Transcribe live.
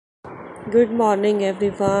Good morning,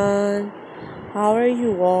 everyone. How are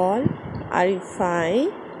you all? Are you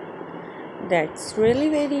fine? That's really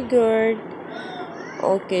very good.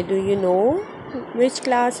 Okay, do you know which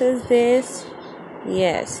class is this?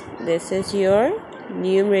 Yes, this is your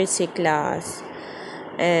numeracy class.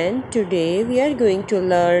 And today we are going to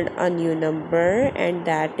learn a new number, and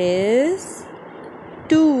that is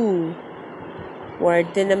 2.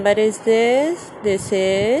 What the number is this? This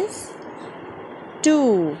is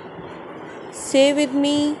 2. Say with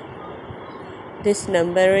me. This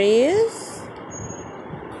number is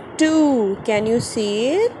 2. Can you see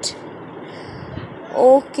it?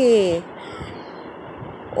 Okay.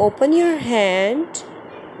 Open your hand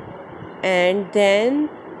and then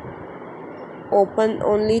open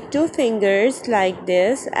only two fingers like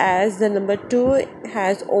this, as the number 2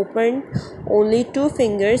 has opened only two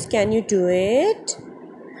fingers. Can you do it?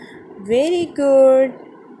 Very good.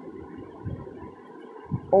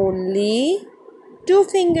 Only two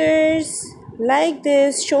fingers like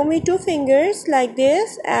this. Show me two fingers like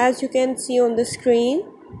this, as you can see on the screen.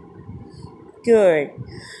 Good.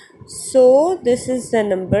 So this is the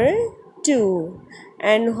number 2.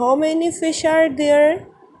 And how many fish are there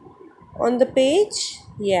on the page?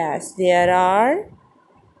 Yes, there are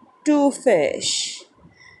 2 fish.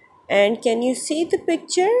 And can you see the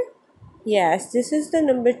picture? Yes, this is the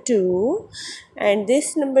number 2. And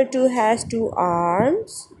this number 2 has 2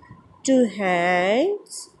 arms, 2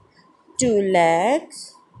 hands, 2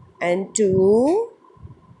 legs, and 2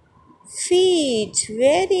 feet.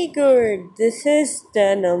 Very good. This is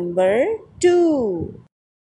the number 2.